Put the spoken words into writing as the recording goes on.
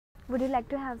Would you like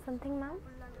to have something, ma'am?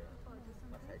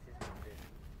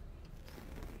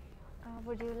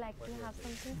 Would you like to have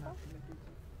something, sir?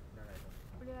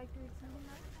 Would you like to eat something,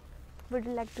 ma'am? Would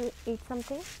you like to eat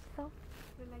something, sir? Would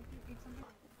you like to eat something?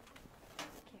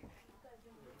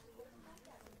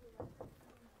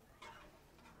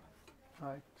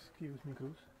 Excuse me,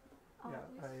 Cruz. Yeah,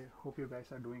 Yes. I hope you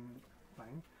guys are doing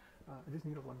fine. I just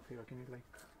need one favor. Can you give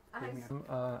me?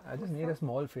 I just need a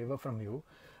small favor from you.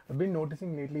 I've been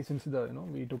noticing lately since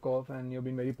we took off and you've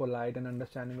been very polite and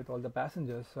understanding with all the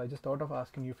passengers. So I just thought of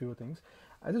asking you a few things.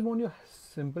 I just want your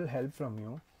simple help from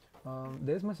you.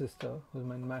 There's my sister who's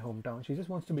in my hometown. She just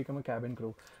wants to become a cabin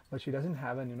crew, but she doesn't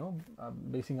have an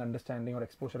basic understanding or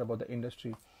exposure about the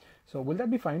industry. So will that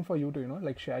be fine for you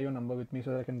to share your number with me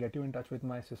so that I can get you in touch with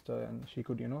my sister and she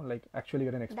could actually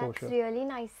get an exposure? That's really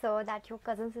nice, sir, that your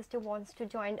cousin sister wants to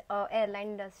join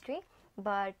airline industry.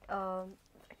 But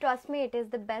trust me, it is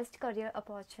the best career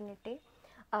opportunity.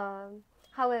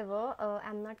 However,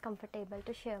 I'm not comfortable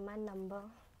to share my number.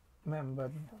 Ma'am,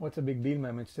 but what's a big deal,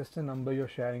 ma'am? It's just a number you're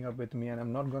sharing up with me, and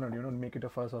I'm not gonna, make it a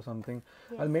fuss or something.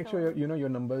 Yes, I'll make sure sir. your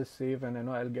number is safe, and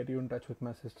I'll get you in touch with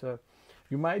my sister.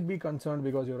 You might be concerned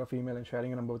because you're a female and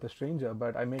sharing a number with a stranger,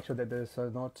 but I make sure that there's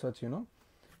not such,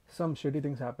 some shitty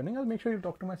things happening. I'll make sure you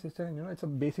talk to my sister, and it's a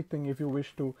basic thing. If you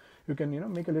wish to, you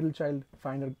can, make a little child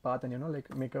find a path and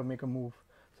make a move.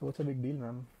 So what's a big deal,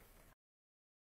 ma'am?